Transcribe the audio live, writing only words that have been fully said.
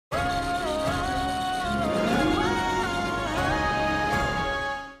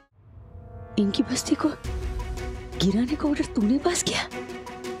इनकी बस्ती को गिराने का ऑर्डर तूने पास किया,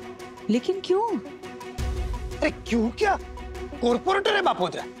 लेकिन क्यों? अरे क्यों क्या? कॉर्पोरेटर है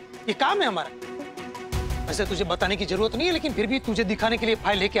बापोदरा, ये काम है हमारा। वैसे तुझे बताने की जरूरत नहीं है, लेकिन फिर भी तुझे दिखाने के लिए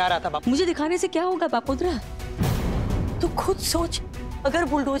फाइल लेके आ रहा था बापू। मुझे दिखाने से क्या होगा बापोदरा? तू खुद सोच, अगर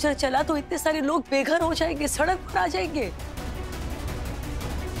बुलडोजर चला तो इतने सारे लोग बेघर हो जाएंगे, सड़क पर आ जाएंगे।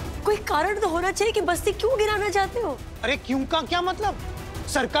 कोई कारण तो होना चाहिए कि बस्ती क्यों गिराना चाहते हो? अरे क्यों का क्या मतलब?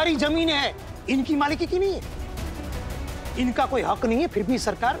 सरकारी जमीन है, इनकी मालिकी की नहीं है, इनका कोई हक नहीं है, फिर भी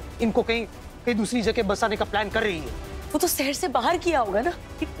सरकार इनको कहीं दूसरी जगह बसाने का प्लान कर रही है। वो तो शहर से बाहर किया होगा ना,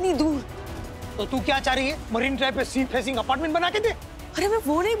 इतनी दूर। तो तू क्या चाह रही है? मरीन ड्राइव पे सी फेसिंग अपार्टमेंट बना के दे? अरे मैं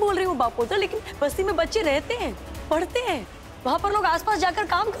वो नहीं बोल रही हूँ बापोदरा, लेकिन बस्ती में बच्चे रहते हैं, पढ़ते हैं, वहाँ पर लोग आसपास जाकर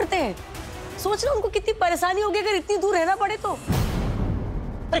काम करते हैं। सोच रहे उनको कितनी परेशानी होगी अगर इतनी दूर रहना पड़े तो।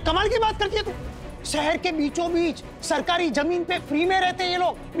 अरे कमाल की बात करती है तू। शहर के बीचों बीच सरकारी जमीन पे फ्री में रहते हैं ये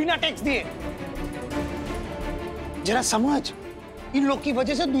लोग, बिना टैक्स दिए। जरा समझ, इन लोग की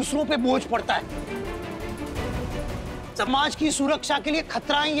वजह से दूसरों पे बोझ पड़ता है। समाज की सुरक्षा के लिए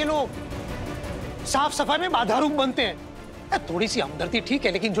खतरा है ये लोग, साफ सफाई में बाधारूप बनते हैं। थोड़ी सी हमदर्दी ठीक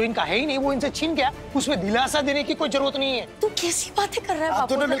है, लेकिन जो इनका है ही नहीं वो इनसे छीन गया, उसमें दिलासा देने की कोई जरूरत नहीं है। तू कैसी बातें कर रहा है? आप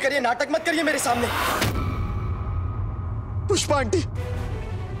दोनों मिलकर ये नाटक मत करिए मेरे सामने। पुष्पा आंटी,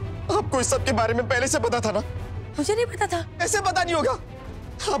 आपको इस सब के बारे में पहले से पता था ना? मुझे नहीं पता था। ऐसे पता नहीं होगा?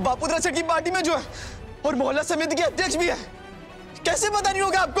 आप बापोदरा सेठ की पार्टी में जो है और मोहल्ला समिति के अध्यक्ष भी है, कैसे पता नहीं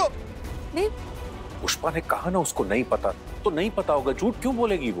होगा आपको? नहीं, पुष्पा ने कहा ना उसको नहीं पता, तो नहीं पता होगा, झूठ क्यों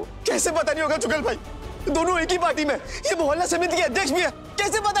बोलेगी वो? कैसे पता नहीं होगा जुगल भाई? दोनों एक ही पार्टी में, ये मोहल्ला समिति के अध्यक्ष भी है,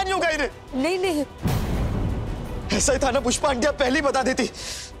 कैसे पता नहीं होगा इन्हें? नहीं नहीं, ऐसा ही था ना पुष्पा आंटी, आप पहले ही बता देती।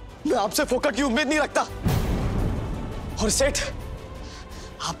 मैं आपसे फोकट की उम्मीद नहीं रखता। और सेठ,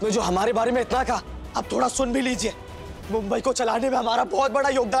 आपने जो हमारे बारे में इतना कहा, आप थोड़ा सुन भी लीजिए। मुंबई को चलाने में हमारा बहुत बड़ा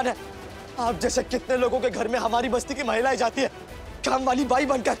योगदान है। आप जैसे कितने लोगों के घर में हमारी बस्ती की महिलाएं जाती है काम वाली बाई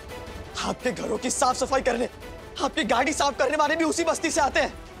बनकर। आपके घरों की साफ सफाई करने, आपकी गाड़ी साफ करने वाले भी उसी बस्ती से आते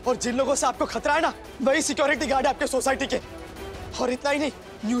हैं। और जिन लोगों से आपको खतरा है ना, वही सिक्योरिटी गार्ड है आपके सोसाइटी के। और इतना ही नहीं,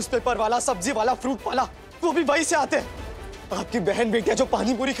 न्यूज़पेपर वाला, सब्जी वाला, फ्रूट वाला, वो भी वही से आते हैं। आपकी बहन बेटियां जो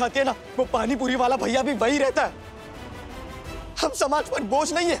पानी पूरी खाती है ना, वो पानी पूरी वाला भैया भी वही रहता है। हम समाज पर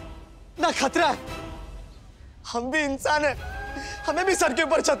बोझ नहीं है ना खतरा है। हम भी इंसान हैं, हमें भी सर के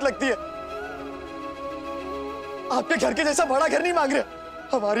ऊपर छत लगती है। आपके घर के जैसा बड़ा घर नहीं मांग रहे,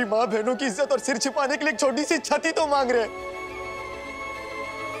 हमारी माँ बहनों की इज्जत और सिर छिपाने के लिए एक छोटी सी छत ही तो मांग रहे हैं।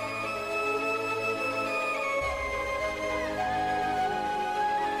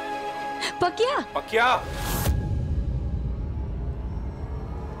 पकिया, पकिया,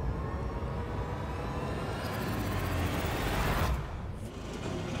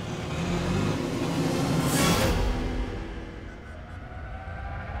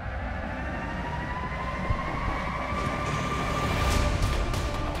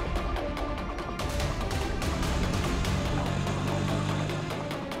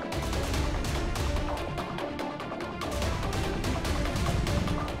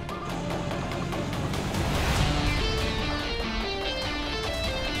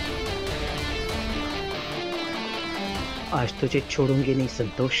 आज तुझे छोड़ूंगी नहीं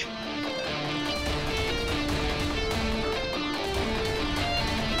संतोष।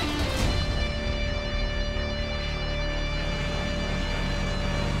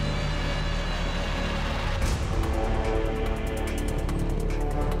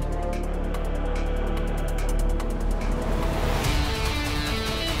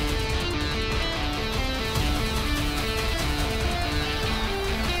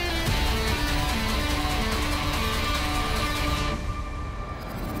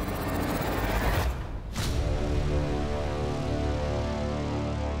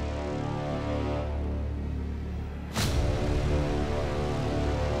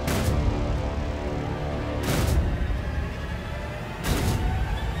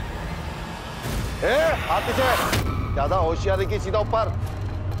 हाथ पीछे, ज्यादा होशियारी की, सीधा ऊपर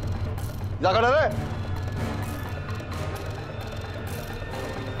जा खड़े रहे।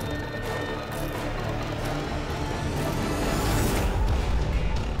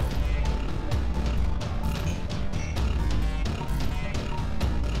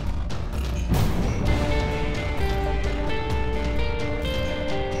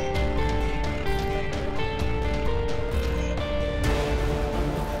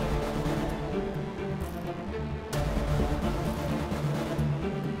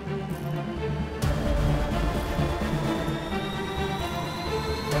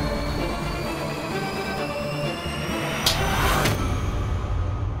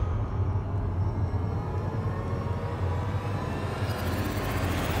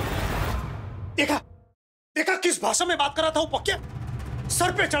 देखा देखा किस भाषा में बात कर रहा था वो पक्या?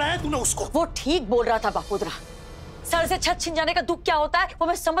 सर पे चढ़ाया तूने उसको। वो ठीक बोल रहा था बापोदरा। सर से छत छिन जाने का दुख क्या होता है वो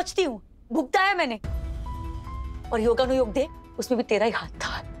मैं समझती हूँ, भुगता है मैंने। और योगानुयोग दे, उसमें भी तेरा ही हाथ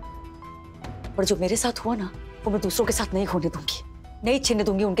था। पर जो मेरे साथ हुआ ना, वो मैं दूसरों के साथ नहीं होने दूंगी, नहीं छीनने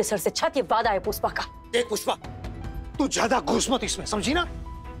दूंगी उनके सर से छत। ये वादा है पुष्पा का। देख पुष्पा, तू ज्यादा घुस मत इसमें, समझी ना?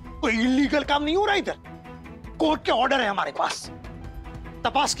 कोई इलीगल काम नहीं हो रहा इधर। कोर्ट के ऑर्डर है हमारे पास,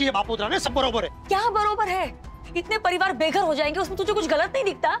 तपास किए बापोदरा ने, सब बरोबर है। क्या बरोबर है? इतने परिवार बेघर हो जाएंगे, उसमें तुझे कुछ गलत नहीं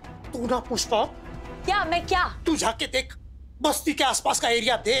दिखता? तू ना पुष्पा, क्या मैं क्या? तू जाके देख, बस्ती के आसपास का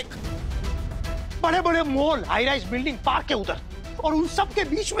एरिया देख, बड़े बड़े mall, high rise building, park है उधर, और उन सब के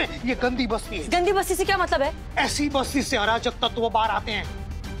बीच में ये गंदी बस्ती है। गंदी बस्ती से क्या मतलब है? ऐसी बस्ती से अराजक तत्व बाहर आते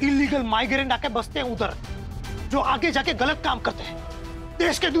हैं, इलीगल माइग्रेंट आके बसते हैं उधर, जो आगे जाके गलत काम करते हैं,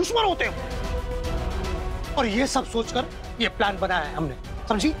 देश के दुश्मन होते हैं। और ये सब सोचकर ये प्लान बनाया है हमने,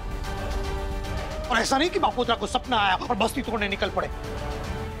 समझी? और ऐसा नहीं कि बापोदरा को सपना आया और बस्ती तोड़ने निकल पड़े।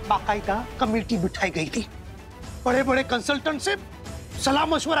 बाकायदा कमेटी बिठाई गई थी, बड़े बड़े कंसल्टेंट से सलाह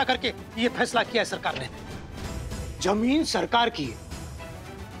मशवरा करके ये फैसला किया है सरकार ने। जमीन सरकार की है,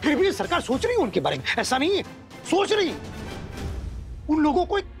 फिर भी सरकार सोच रही है उनके बारे में, ऐसा नहीं है, सोच रही है। उन लोगों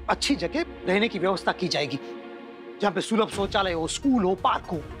को एक अच्छी जगह रहने की व्यवस्था की जाएगी, जहां पे सुलभ शौचालय हो, स्कूल हो, पार्क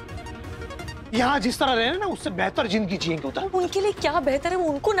हो। यहाँ जिस तरह रहे ना, उससे बेहतर जिंदगी जिएंगे उधर। उनके लिए क्या बेहतर है,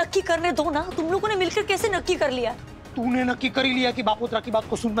 उनको नक्की करने दो ना। तुम लोगों ने मिलकर कैसे नक्की कर लिया? तूने नक्की कर ही लिया कि बापोदरा की बात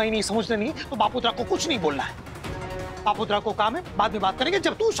को सुनना ही नहीं, समझना नहीं, तो बापोदरा को कुछ नहीं बोलना है। बापोदरा को काम है, बाद में बात करेंगे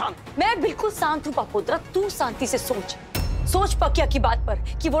जब तू शांत। मैं बिल्कुल शांत हूँ बापोदरा, तू शांति से सोच। सोच पकिया की बात पर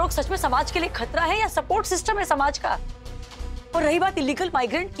कि वो लोग सच में समाज के लिए खतरा है या सपोर्ट सिस्टम है समाज का। और रही बात इलीगल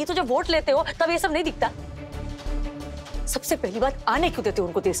माइग्रेंट की, तो जब वोट लेते हो तब ये सब नहीं दिखता। सबसे पहली बात, आने क्यों देते हो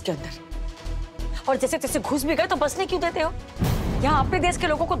उनको देश के अंदर? और जैसे तैसे घुस भी गए तो बसने क्यों देते हो? यहाँ अपने देश के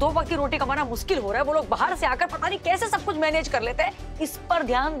लोगों को 2 वक्त की रोटी कमाना मुश्किल हो रहा है, वो लोग बाहर से आकर पता नहीं कैसे सब कुछ मैनेज कर लेते हैं। इस पर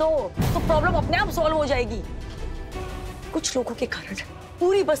ध्यान दो तो प्रॉब्लम अपने आप सॉल्व हो जाएगी। कुछ लोगों के कारण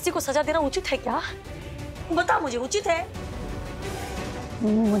पूरी बस्ती को सजा देना उचित है क्या? बता मुझे, उचित है?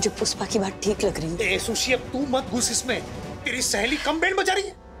 मुझे पुष्पा की बात ठीक लग रही है। सुशी, अब तू मत घुस इसमें, तेरी सहेली कम बैंड बजा रही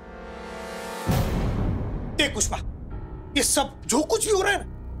है। देख पुष्पा, ये सब जो कुछ भी हो रहा है ना,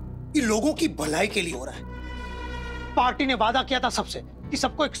 ये लोगों की भलाई के लिए हो रहा है। पार्टी ने वादा किया था सबसे कि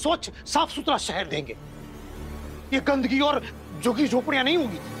सबको एक स्वच्छ साफ सुथरा शहर देंगे, ये गंदगी और झुग्गी झोपड़ियां नहीं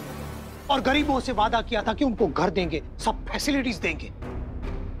होंगी। और गरीबों से वादा किया था कि उनको घर देंगे, सब फैसिलिटीज देंगे।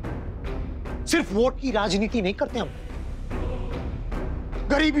 सिर्फ वोट की राजनीति नहीं करते हम,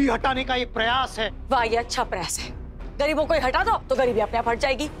 गरीबी हटाने का ये प्रयास है। वाह, ये अच्छा प्रयास है। गरीबों को हटा दो तो गरीबी अपने आप हट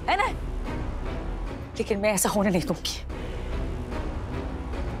जाएगी, है ना? लेकिन मैं ऐसा होने नहीं दूंगी।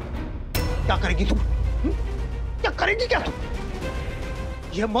 क्या करेगी तू? क्या करेगी क्या तू?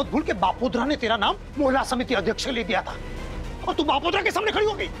 यह मत भूल के बापोदरा ने तेरा नाम मोहल्ला समिति अध्यक्ष ले दिया था, और तू बापोदरा के सामने खड़ी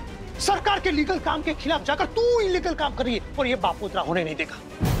हो गई। सरकार के लीगल काम के खिलाफ जाकर तू इलीगल काम कर रही है, और ये बापोदरा होने नहीं देगा।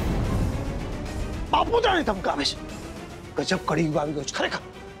 बापोदरा ने धमका में गजब कड़ी हुई करेगा।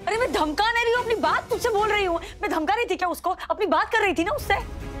 अरे मैं धमका नहीं रही हूँ, अपनी बात तुझसे बोल रही हूँ। मैं धमका रही थी क्या उसको? अपनी बात कर रही थी ना उससे।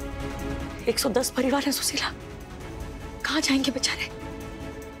 110 परिवार है सुशीला, कहाँ जाएंगे बेचारे?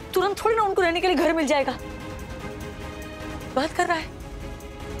 तुरंत थोड़ी ना उनको रहने के लिए घर मिल जाएगा। बात कर रहा है।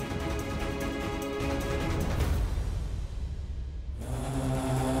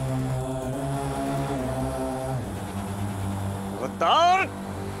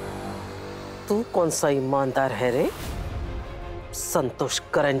 तू कौन सा ईमानदार है रे? संतोष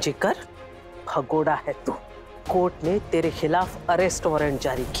करंजीकर, भगोड़ा है तू। कोर्ट ने तेरे खिलाफ अरेस्ट वारंट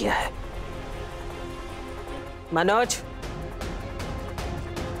जारी किया है। मनोज,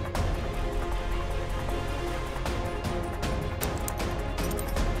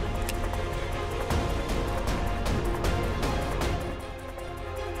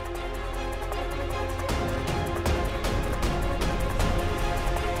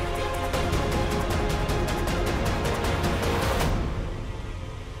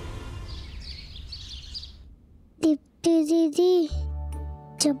 दीदी,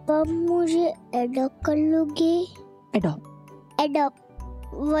 जब आप मुझे एडॉप्ट कर लोगे?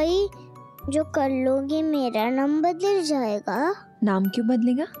 एडॉप्ट वही जो कर लोगे, मेरा नाम बदल जाएगा। नाम क्यों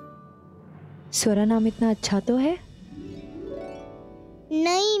बदलेगा? स्वरा नाम इतना अच्छा तो है।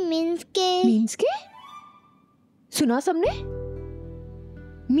 नहीं, मीन्स के सुना सबने?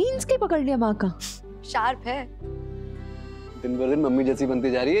 मीन्स के पकड़ लिया माँ का। शार्प है। दिन ब दिन मम्मी जैसी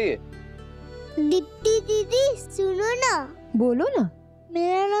बनती जा रही है ये। दीप्ति दीदी सुनो ना। बोलो ना।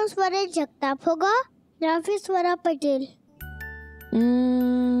 मेरा नाम स्वरा जगताप होगा या फिर स्वरा पटेल?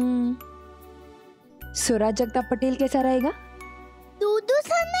 स्वरा जगताप पटेल कैसा रहेगा? दूधू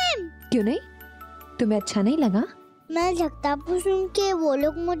सा नेम। क्यों नहीं? तुम्हें अच्छा नहीं लगा? मैं झकता पूछूं कि वो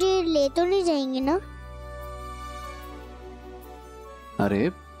लोग मुझे ले तो नहीं जाएंगे ना? अरे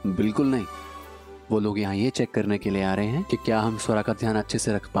बिल्कुल नहीं। वो लोग यहाँ ये चेक करने के लिए आ रहे हैं कि क्या हम स्वरा का ध्यान अच्छे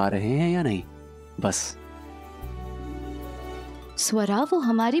से रख पा रहे हैं या नहीं, बस। स्वरा वो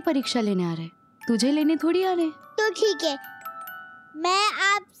हमारी परीक्षा लेने आ रहे, तुझे लेने थोड़ी आ रहे। तो ठीक है, मैं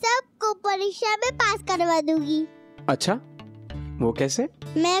आप सबको परीक्षा में पास करवा दूंगी। अच्छा, वो कैसे?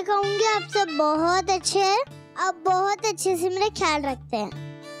 मैं कहूँगी आप सब बहुत अच्छे हैं, आप बहुत अच्छे से मेरा ख्याल रखते हैं,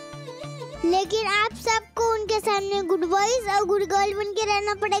 लेकिन आप सबको उनके सामने गुड बॉयज और गुड गर्ल बन के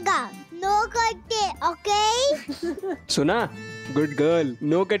रहना पड़ेगा। नो कट्टी, ओके? सुना? गुड गर्ल,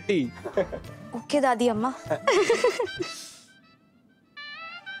 नो कट्टी। ओके दादी अम्मा।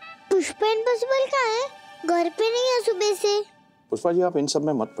 पुष्पा इम्पॉसिबल कहाँ है? घर पे नहीं है सुबह से। पुष्पा जी, आप इन सब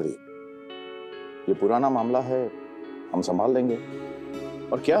में मत पड़िए, ये पुराना मामला है, हम संभाल लेंगे।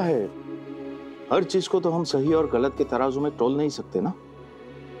 और क्या है, हर चीज को तो हम सही और गलत के तराजू में तोल नहीं सकते ना।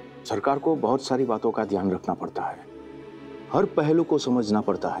 सरकार को बहुत सारी बातों का ध्यान रखना पड़ता है, हर पहलू को समझना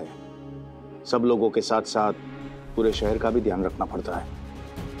पड़ता है, सब लोगों के साथ साथ पूरे शहर का भी ध्यान रखना पड़ता है।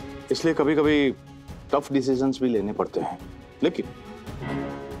 इसलिए कभी कभी टफ डिसीजंस भी लेने पड़ते हैं, लेकिन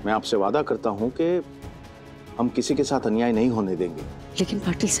मैं आपसे वादा करता हूं कि हम किसी के साथ अन्याय नहीं होने देंगे। लेकिन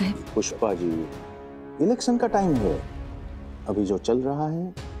पाटिल साहब। पुष्पा जी, इलेक्शन का टाइम है, अभी जो चल रहा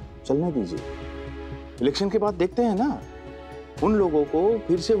है चलने दीजिए, इलेक्शन के बाद देखते हैं ना, उन लोगों को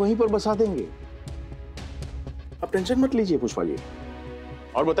फिर से वहीं पर बसा देंगे। आप टेंशन मत लीजिए पुष्पा जी।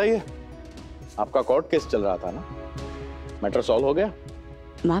 और बताइए, आपका कोर्ट केस चल रहा था ना, मैटर सॉल्व हो गया?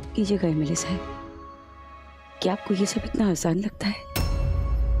 माफ कीजिएगा एमएलए साहब, क्या आपको ये सब इतना आसान लगता है?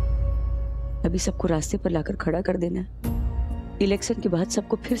 अभी सबको रास्ते पर लाकर खड़ा कर देना, इलेक्शन के बाद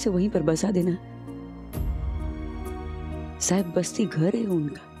सबको फिर से वहीं पर बसा देना। साहब, बस्ती घर है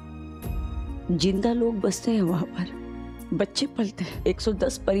उनका, जिंदा लोग बसते हैं वहां पर, बच्चे पलते हैं,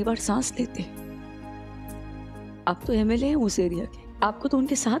 110 परिवार सांस लेते हैं। आप तो एमएलए हैं उस एरिया के, आपको तो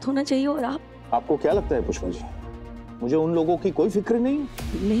उनके साथ होना चाहिए। और आपको क्या लगता है पुष्पा जी, मुझे उन लोगों की कोई फिक्र नहीं?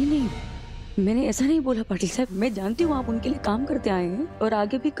 नहीं, मैंने ऐसा नहीं बोला पाटिल साहब। मैं जानती हूँ आप उनके लिए काम करते आए हैं और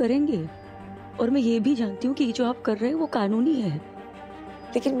आगे भी करेंगे, और मैं ये भी जानती हूँ कि जो आप कर रहे हैं वो कानूनी है।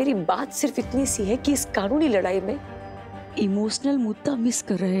 लेकिन मेरी बात सिर्फ इतनी सी है कि इस कानूनी लड़ाई में इमोशनल मुद्दा मिस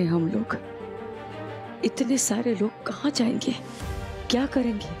कर रहे हैं हम लोग। इतने सारे लोग कहाँ जाएंगे, क्या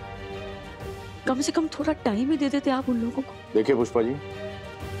करेंगे? कम से कम थोड़ा टाइम ही दे देते आप उन लोगों को। देखिए पुष्पा जी,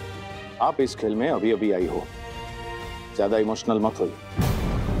 आप इस खेल में अभी अभी आई हो, ज्यादा इमोशनल मत होइए।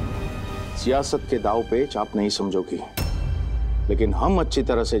 सियासत के दाव पेच आप नहीं समझोगी, लेकिन हम अच्छी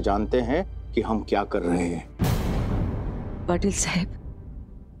तरह से जानते हैं कि हम क्या कर रहे हैं। पाटिल साहब,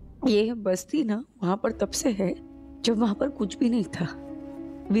 ये बस्ती ना वहां पर तब से है जब वहां पर कुछ भी नहीं था,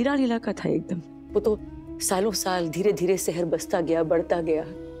 वीरान इलाका था एकदम। वो तो सालों साल धीरे धीरे शहर बसता गया, बढ़ता गया,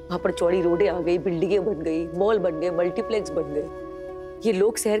 वहां पर चौड़ी रोडें आ गई, बिल्डिंगें बन गई, मॉल बन गए, मल्टीप्लेक्स बन गए। ये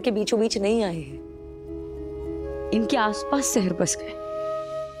लोग शहर के बीचों बीच नहीं आए हैं, इनके आसपास शहर बस गए,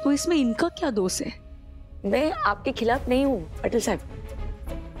 तो इसमें इनका क्या दोष है? मैं आपके खिलाफ नहीं हूँ पाटिल साहब,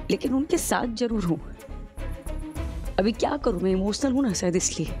 लेकिन उनके साथ जरूर हूँ। अभी क्या करूं, मैं इमोशनल हूं ना शायद,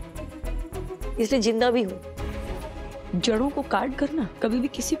 इसलिए जिंदा भी हूँ। जड़ों को काट कर ना कभी भी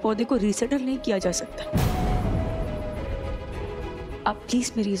किसी पौधे को रीसेटल नहीं किया जा सकता। आप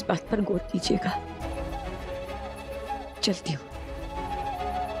प्लीज मेरी इस बात पर गौर कीजिएगा। चलती हूँ।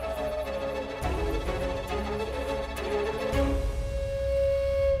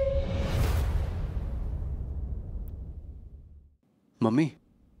 मम्मी,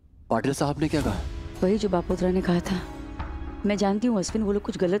 पाटिल साहब ने क्या कहा? वही जो बापोदरा ने कहा था। मैं जानती हूँ अश्विन, वो लोग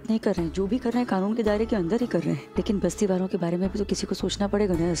कुछ गलत नहीं कर रहे हैं, जो भी कर रहे हैं कानून के दायरे के अंदर ही कर रहे हैं, लेकिन बस्ती वालों के बारे में भी तो किसी को सोचना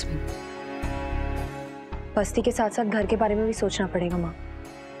पड़ेगा ना अश्विन। बस्ती के साथ साथ घर के बारे में भी सोचना पड़ेगा माँ।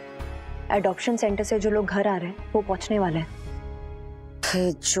 एडॉप्शन सेंटर से जो लोग घर आ रहे हैं वो पहुंचने वाले हैं।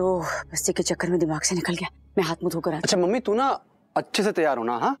 जो बस्ती के चक्कर में दिमाग से निकल गया, मैं हाथ मुंह धोकर। अच्छा मम्मी, तू ना अच्छे से तैयार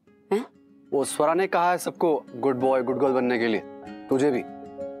होना। हाँ, वो स्वरा ने कहा है सबको गुड बॉय गुड गर्ल बनने के लिए, तुझे भी।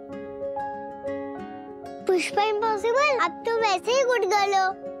 पुष्पा इम्पॉसिबल, अब तो वैसे ही गुड गर्ल हो,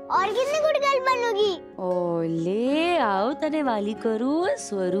 और कितनी गुड गर्ल बनोगी? ओले आओ तने वाली करू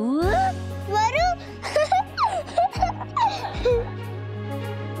स्वरू। स्वरू?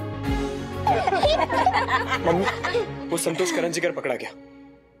 मम्मी, वो संतोष करण जिगर पकड़ा गया,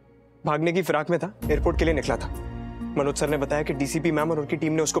 भागने की फिराक में था, एयरपोर्ट के लिए निकला था। मनोज सर ने बताया कि डीसीपी मैम और उनकी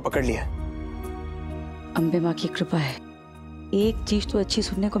टीम ने उसको पकड़ लिया है। अम्बे माँ की कृपा है, एक चीज तो अच्छी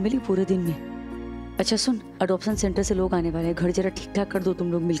सुनने को मिली पूरे दिन में। अच्छा सुन, अडॉप्शन सेंटर से लोग आने वाले हैं, घर जरा ठीक ठाक कर दो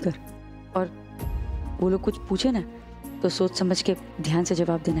तुम लोग मिलकर, और वो लोग कुछ पूछे ना तो सोच समझ के ध्यान से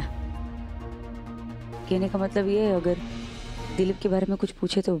जवाब देना। कहने का मतलब ये है, अगर दिलीप के बारे में कुछ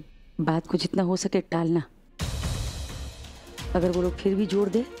पूछे तो बात को जितना हो सके टालना। अगर वो लोग फिर भी जोड़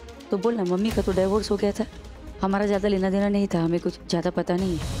दे तो बोलना मम्मी का तो डिवोर्स हो गया था, हमारा ज़्यादा लेना देना नहीं था, हमें कुछ ज़्यादा पता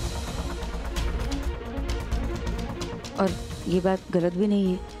नहीं है। और ये बात गलत भी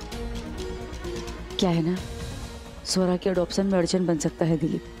नहीं है। क्या है ना, स्वरा के अडॉप्शन में अड़चन बन सकता है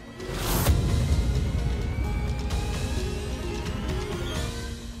दिलीप।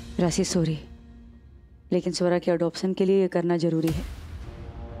 राशि सॉरी, लेकिन स्वरा के अडॉप्शन के लिए ये करना जरूरी है।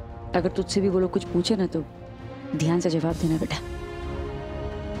 अगर तुझसे भी वो लोग कुछ पूछे ना तो ध्यान से जवाब देना बेटा।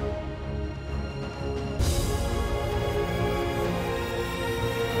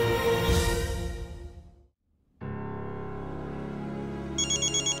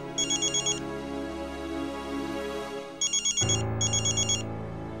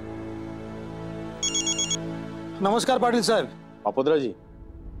 नमस्कार पाटिल साहब। बापोदरा जी,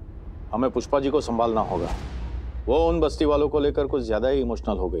 हमें पुष्पा जी को संभालना होगा। वो उन बस्ती वालों को लेकर कुछ ज्यादा ही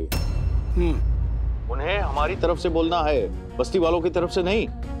इमोशनल हो गई। उन्हें हमारी तरफ से बोलना है, बस्ती वालों की तरफ से नहीं।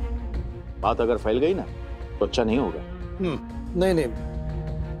 बात अगर फैल गई ना तो अच्छा नहीं होगा। नहीं,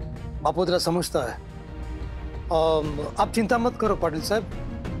 बापोदरा समझता है। आप चिंता मत करो पाटिल साहब,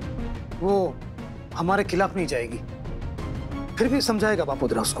 वो हमारे खिलाफ नहीं जाएगी। फिर भी समझाएगा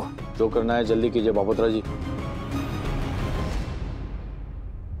बापोदरा उसको। जो करना है जल्दी कीजिए बापोदरा जी।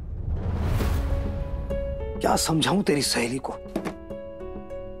 क्या समझाऊं तेरी सहेली को,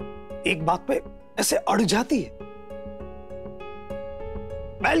 एक बात पे ऐसे अड़ जाती है,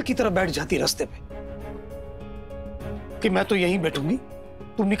 बैल की तरह बैठ जाती है रास्ते पे कि मैं तो यहीं बैठूंगी,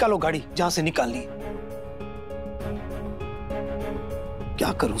 तुम निकालो गाड़ी जहां से निकालनी है।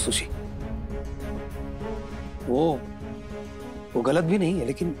 क्या करूं सुशी, वो गलत भी नहीं है,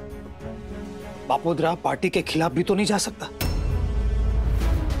 लेकिन बापोदरा पार्टी के खिलाफ भी तो नहीं जा सकता।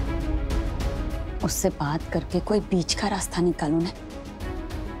 उससे बात करके कोई बीच का रास्ता निकालो ना,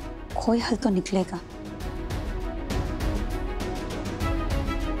 कोई हल तो निकलेगा।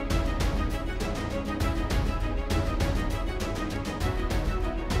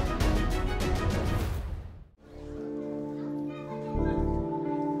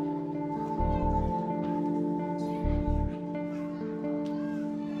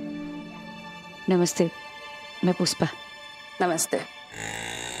 नमस्ते, मैं पुष्पा। नमस्ते।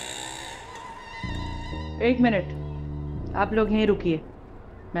 एक मिनट, आप लोग यहीं रुकिए,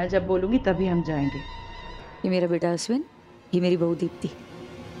 मैं जब बोलूंगी तभी हम जाएंगे। ये मेरा बेटा अश्विन, ये मेरी बहू दीप्ति,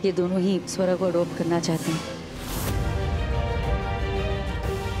 ये दोनों ही स्वरा को अडॉप्ट करना चाहते हैं।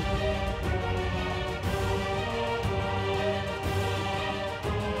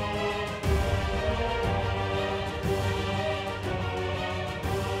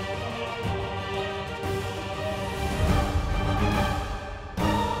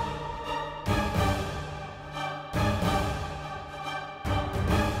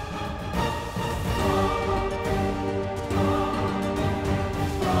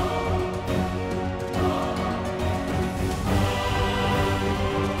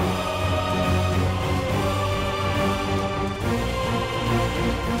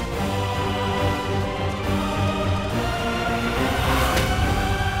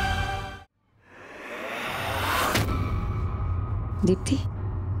 दीप्ति,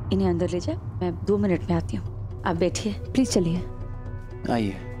 इन्हें अंदर ले जा, मैं 2 मिनट में आती हूँ। आप बैठिए, प्लीज चलिए।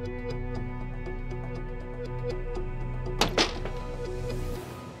 आइए।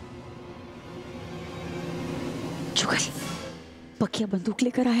 जुगल, पकिया बंदूक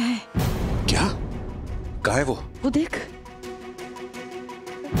लेकर आया है। क्या? कहाँ है वो? वो देख,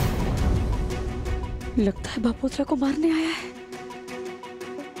 लगता है बापोदरा को मारने आया है।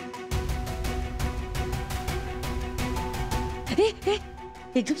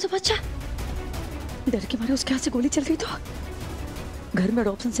 एकदम से बच्चा, डर के मारे उसके हाथ से गोली चल गई तो घर में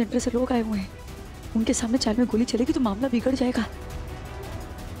अडॉप्शन सेंटर से लोग आए हुए हैं, उनके सामने चाल में गोली चलेगी तो मामला बिगड़ जाएगा।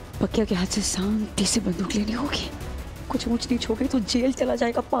 पकिया के हाथ से शांति से बंदूक लेनी होगी, कुछ ऊंच नीच हो गई तो जेल चला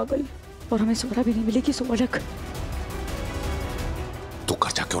जाएगा पागल, और हमें सोरा भी नहीं मिलेगी। सो अलग तू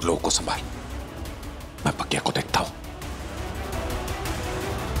घर जाके उन लोगों को संभाल, मैं पकिया को देखता हूं।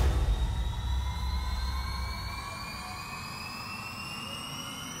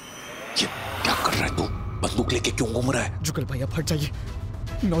 बंदूक लेके क्यों घूम रहा है? जुगल भैया फट जाइए,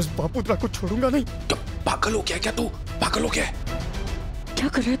 मैं उस बापोदरा को छोड़ूंगा नहीं। क्या पागल हो गया क्या तू? पागल हो गया? क्या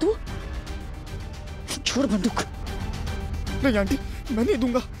कर रहा है तू? छोड़ बंदूक। नहीं आंटी, मैं नहीं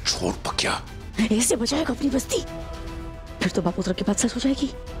दूंगा। छोड़ पकिया। ऐसे बचाएगा अपनी बस्ती, फिर तो बापोदरा की बात सच हो जाएगी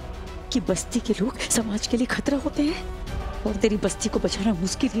कि बस्ती के लोग समाज के लिए खतरा होते हैं, और तेरी बस्ती को बचाना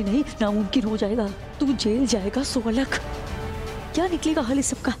मुश्किल ही नहीं नामुमकिन हो जाएगा। तू जेल जाएगा। सो अलग क्या निकलेगा हल इस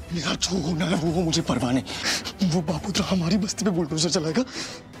सबका? मेरा जो होना है वो मुझे परवाह नहीं। वो बापोद्रा हमारी बस्ती पे बुलडोजर चलाएगा,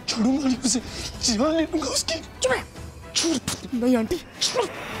 छोड़ूंगा नहीं उसे, जान ले लूंगा उसकी। चुप रह। छोड़ नहीं आंटी, छोड़।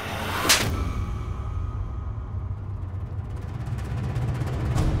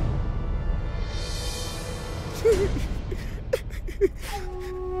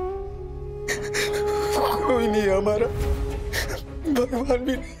 कोई नहीं है हमारा, भगवान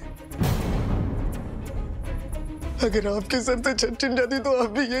भी नहीं। अगर आपके सर से छत छिन जाती तो आप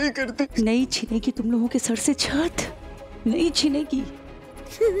भी यही करती। नहीं छीनेगी तुम लोगों के सर से छत, नहीं छीनेगी।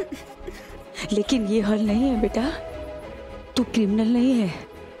 लेकिन ये हल नहीं है बेटा, तू क्रिमिनल नहीं है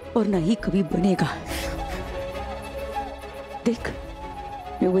और ना ही कभी बनेगा। देख,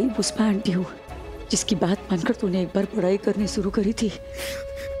 मैं वही पुष्पा आंटी हूँ जिसकी बात मानकर तूने एक बार पढ़ाई करनी शुरू करी थी।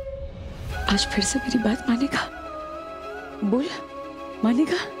 आज फिर से मेरी बात मानेगा? बोल,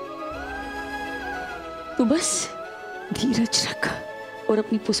 मानेगा? तू बस धीरज रख और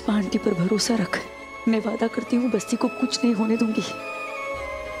अपनी पुष्पा आंटी पर भरोसा रख। मैं वादा करती हूँ बस्ती को कुछ नहीं होने दूंगी।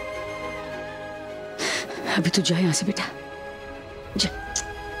 अभी तू जा यहाँ से बेटा, जा।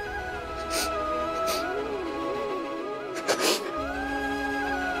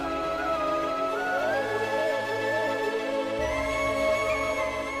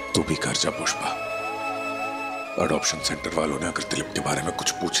 तू भी कर जा पुष्पा। अडॉप्शन सेंटर वालों ने अगर तिलक के बारे में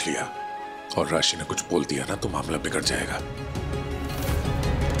कुछ पूछ लिया और राशि ने कुछ बोल दिया ना तो मामला बिगड़ जाएगा।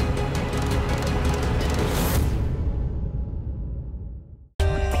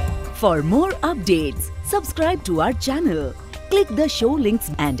 For more updates, subscribe to our channel, click the show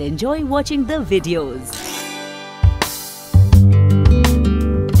links and enjoy watching the videos.